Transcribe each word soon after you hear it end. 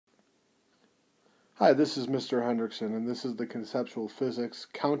Hi, this is Mr. Hendrickson, and this is the Conceptual Physics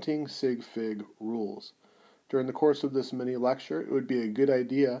Counting Sig Fig Rules. During the course of this mini lecture, it would be a good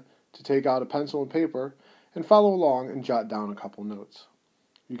idea to take out a pencil and paper and follow along and jot down a couple notes.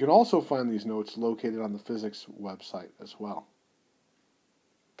 You can also find these notes located on the physics website as well.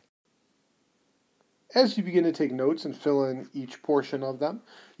 As you begin to take notes and fill in each portion of them,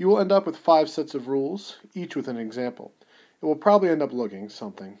 you will end up with 5 sets of rules, each with an example. It will probably end up looking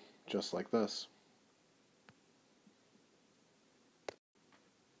something just like this.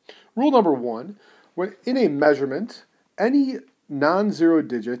 Rule number 1, when in a measurement, any non-zero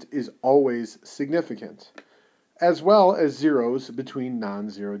digit is always significant, as well as zeros between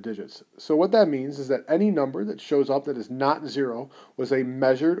non-zero digits. So what that means is that any number that shows up that is not zero was a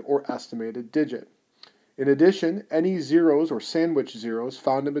measured or estimated digit. In addition, any zeros or sandwich zeros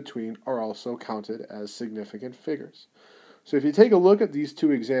found in between are also counted as significant figures. So if you take a look at these two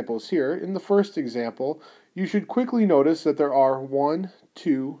examples here, in the first example, you should quickly notice that there are 1,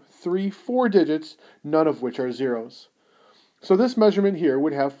 2, 3, 4 digits, none of which are zeros. So this measurement here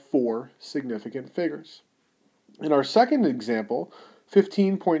would have 4 significant figures. In our second example,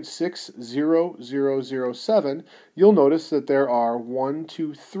 15.60007, you'll notice that there are 1,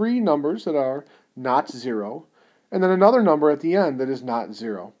 2, 3 numbers that are not zero, and then another number at the end that is not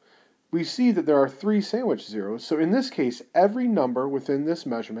zero. We see that there are 3 sandwich zeros, so in this case, every number within this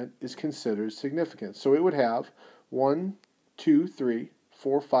measurement is considered significant. So it would have 1, 2, 3,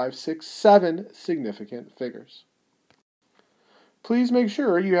 4, 5, 6, 7 significant figures. Please make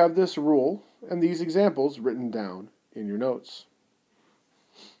sure you have this rule and these examples written down in your notes.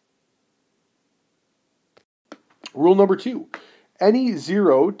 Rule number 2. Any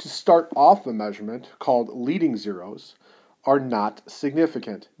zero to start off a measurement, called leading zeros, are not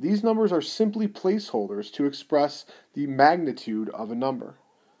significant. These numbers are simply placeholders to express the magnitude of a number.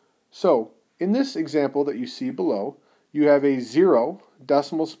 So, in this example that you see below, you have a 0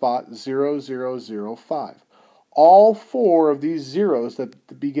 decimal spot 0005. All 4 of these zeros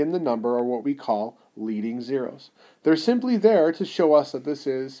that begin the number are what we call leading zeros. They're simply there to show us that this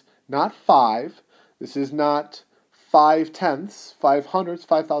is not 5, this is not 5 tenths, 5 hundredths,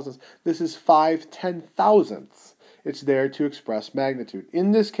 5 thousandths, this is 5 10,000ths. It's there to express magnitude.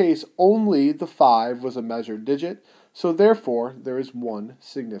 In this case, only the 5 was a measured digit, so therefore there is 1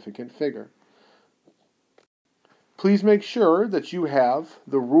 significant figure. Please make sure that you have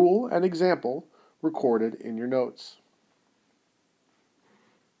the rule and example recorded in your notes.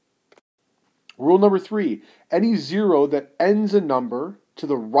 Rule number 3, any zero that ends a number to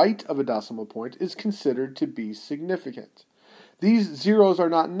the right of a decimal point is considered to be significant. These zeros are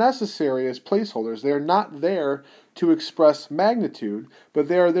not necessary as placeholders. They are not there to express magnitude, but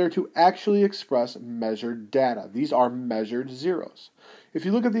they are there to actually express measured data. These are measured zeros. If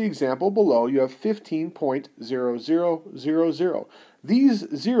you look at the example below, you have 15.0000. These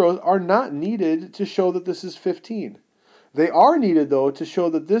zeros are not needed to show that this is 15. They are needed, though, to show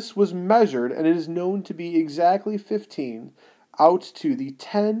that this was measured and it is known to be exactly 15 out to the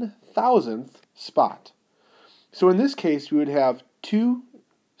 10,000th spot. So in this case, we would have 2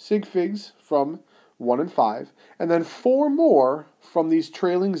 sig figs from 1 and 5, and then 4 more from these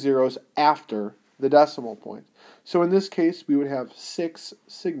trailing zeros after the decimal point. So in this case, we would have 6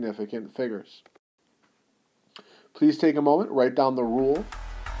 significant figures. Please take a moment, write down the rule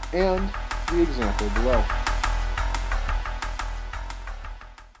and the example below.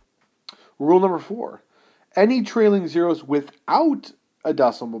 Rule number 4. Any trailing zeros without a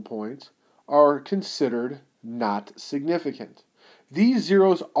decimal point are considered not significant. These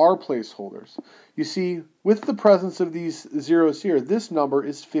zeros are placeholders. You see, with the presence of these zeros here, this number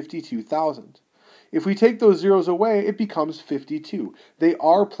is 52,000. If we take those zeros away, it becomes 52. They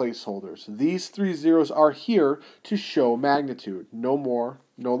are placeholders. These 3 zeros are here to show magnitude. No more,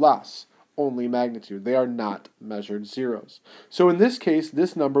 no less. Only magnitude. They are not measured zeros. So in this case,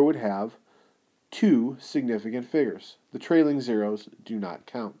 this number would have 2 significant figures. The trailing zeros do not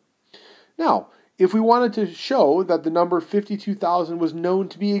count. Now, if we wanted to show that the number 52,000 was known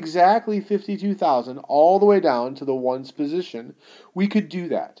to be exactly 52,000 all the way down to the ones position, we could do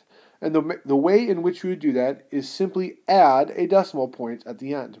that. And the way in which we would do that is simply add a decimal point at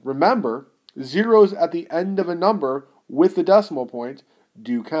the end. Remember, zeros at the end of a number with the decimal point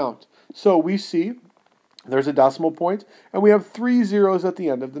do count. So we see there's a decimal point, and we have 3 zeros at the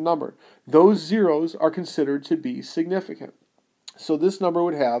end of the number. Those zeros are considered to be significant. So this number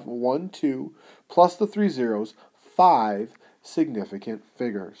would have 1, 2, plus the 3 zeros, 5 significant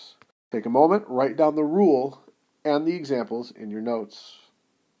figures. Take a moment, write down the rule and the examples in your notes.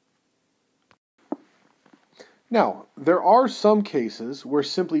 Now, there are some cases where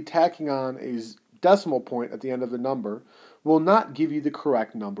simply tacking on a decimal point at the end of the number will not give you the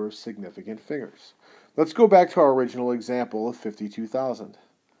correct number of significant figures. Let's go back to our original example of 52,000.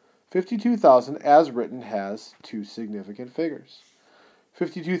 52,000 as written has two significant figures.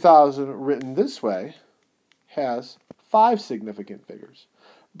 52,000 written this way has five significant figures.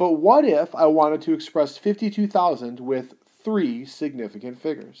 But what if I wanted to express 52,000 with three significant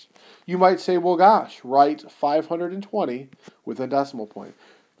figures? You might say, well, gosh, write 520 with a decimal point.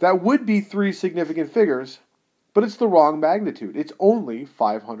 That would be three significant figures, but it's the wrong magnitude. It's only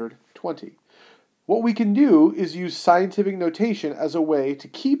 520. What we can do is use scientific notation as a way to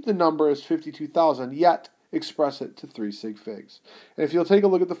keep the number as 52,000, yet express it to three sig figs. And if you'll take a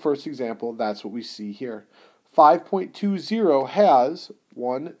look at the first example, that's what we see here. 5.20 has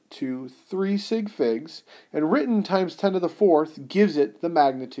 1, 2, 3 sig figs, and written times 10 to the fourth gives it the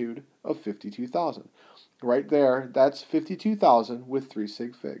magnitude of 52,000. Right there, that's 52,000 with 3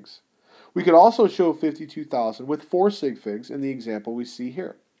 sig figs. We could also show 52,000 with 4 sig figs in the example we see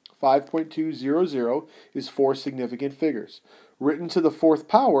here. 5.200 is 4 significant figures. Written to the fourth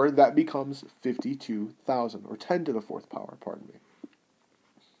power, that becomes 52,000, or 10 to the fourth power, pardon me.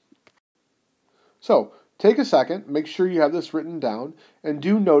 So, take a second, make sure you have this written down, and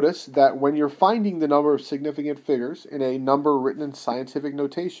do notice that when you're finding the number of significant figures in a number written in scientific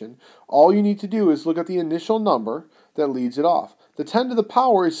notation, all you need to do is look at the initial number that leads it off. The 10 to the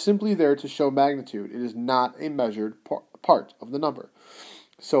power is simply there to show magnitude. It is not a measured part of the number.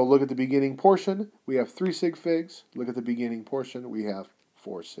 So look at the beginning portion, we have 3 sig figs. Look at the beginning portion, we have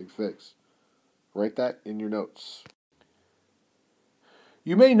 4 sig figs. Write that in your notes.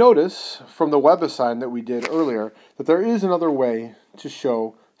 You may notice from the WebAssign that we did earlier that there is another way to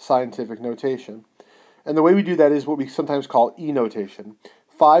show scientific notation. And the way we do that is what we sometimes call e-notation.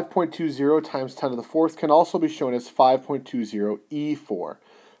 5.20 times 10 to the fourth can also be shown as 5.20 E4.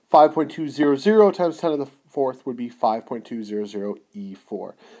 5.200 times 10 to the fourth would be 5.200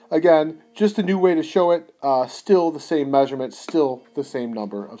 E4. Again, just a new way to show it, still the same measurement, still the same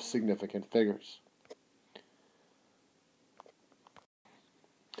number of significant figures.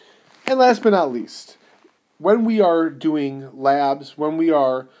 And last but not least, when we are doing labs, when we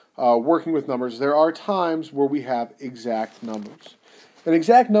are working with numbers, there are times where we have exact numbers. An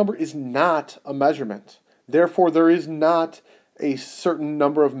exact number is not a measurement. Therefore, there is not a certain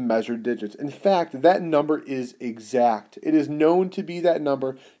number of measured digits. In fact, that number is exact. It is known to be that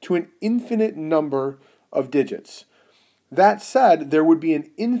number to an infinite number of digits. That said, there would be an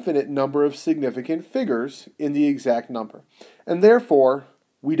infinite number of significant figures in the exact number. And therefore,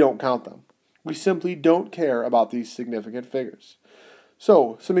 we don't count them. We simply don't care about these significant figures.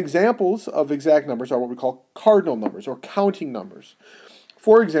 So, some examples of exact numbers are what we call cardinal numbers or counting numbers.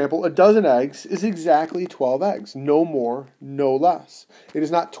 For example, a dozen eggs is exactly 12 eggs, no more, no less. It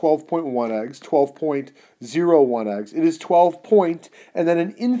is not 12.1 eggs, 12.01 eggs. It is 12 point and then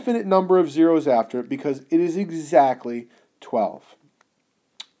an infinite number of zeros after it because it is exactly 12.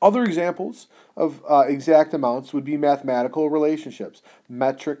 Other examples of exact amounts would be mathematical relationships,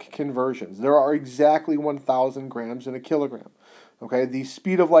 metric conversions. There are exactly 1,000 grams in a kilogram. Okay, the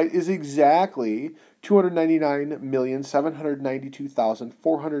speed of light is exactly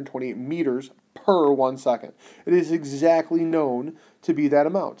 299,792,428 meters per 1 second. It is exactly known to be that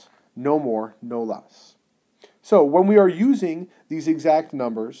amount. No more, no less. So when we are using these exact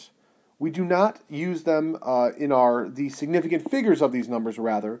numbers, we do not use them the significant figures of these numbers,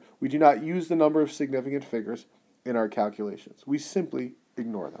 rather. We do not use the number of significant figures in our calculations. We simply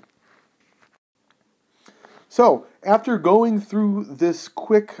ignore them. So, after going through this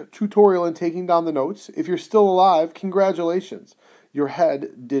quick tutorial and taking down the notes, if you're still alive, congratulations. Your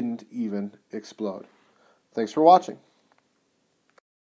head didn't even explode. Thanks for watching.